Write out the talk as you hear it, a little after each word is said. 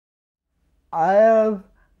I have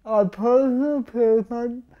a personal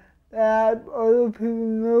placement that other people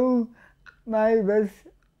know my risk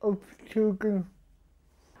of choking.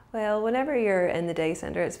 Well, whenever you're in the day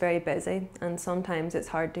centre, it's very busy, and sometimes it's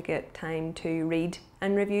hard to get time to read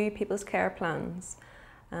and review people's care plans.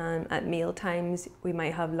 At meal times, we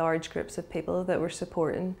might have large groups of people that we're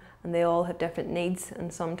supporting, and they all have different needs,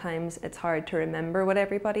 and sometimes it's hard to remember what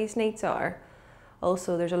everybody's needs are.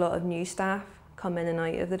 Also, there's a lot of new staff come in and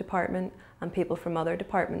out of the department, and people from other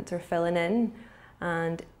departments are filling in,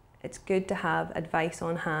 and it's good to have advice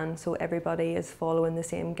on hand so everybody is following the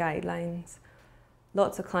same guidelines.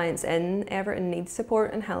 Lots of clients in Everton need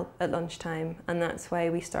support and help at lunchtime, and that's why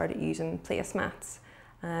we started using placemats.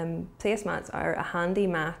 Placemats are a handy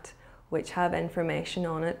mat which have information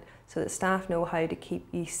on it so that staff know how to keep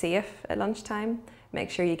you safe at lunchtime, make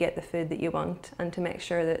sure you get the food that you want, and to make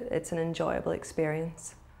sure that it's an enjoyable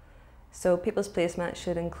experience. So people's placemats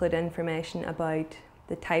should include information about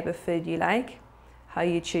the type of food you like, how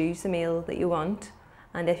you choose the meal that you want,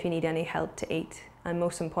 and if you need any help to eat, and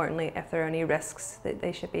most importantly, if there are any risks that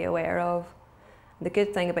they should be aware of. The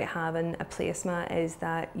good thing about having a placemat is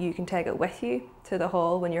that you can take it with you to the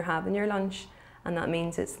hall when you're having your lunch, and that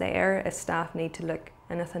means it's there if staff need to look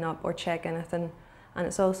anything up or check anything. And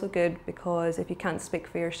it's also good because if you can't speak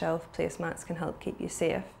for yourself, placemats can help keep you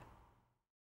safe.